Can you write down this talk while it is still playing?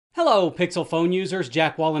Hello, Pixel phone users.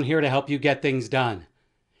 Jack Wallen here to help you get things done.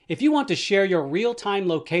 If you want to share your real-time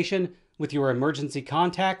location with your emergency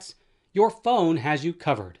contacts, your phone has you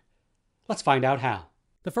covered. Let's find out how.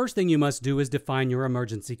 The first thing you must do is define your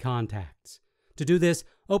emergency contacts. To do this,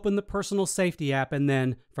 open the Personal Safety app and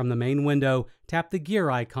then, from the main window, tap the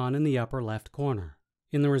gear icon in the upper left corner.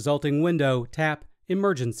 In the resulting window, tap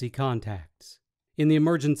Emergency Contacts. In the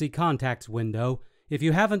Emergency Contacts window, if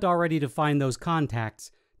you haven't already defined those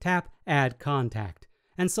contacts, tap Add Contact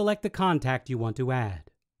and select the contact you want to add.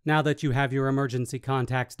 Now that you have your emergency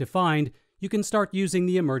contacts defined, you can start using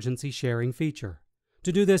the emergency sharing feature.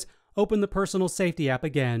 To do this, open the Personal Safety app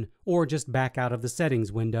again, or just back out of the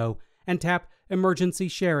Settings window and tap Emergency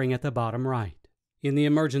Sharing at the bottom right. In the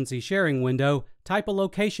Emergency Sharing window, type a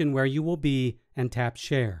location where you will be and tap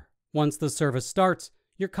Share. Once the service starts,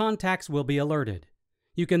 your contacts will be alerted.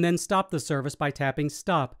 You can then stop the service by tapping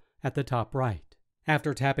Stop at the top right.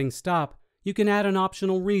 After tapping Stop, you can add an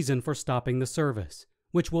optional reason for stopping the service,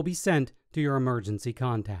 which will be sent to your emergency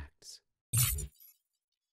contacts.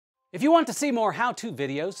 If you want to see more how-to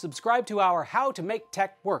videos, subscribe to our How to Make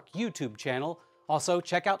Tech Work YouTube channel. Also,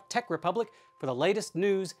 check out Tech Republic for the latest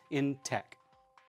news in tech.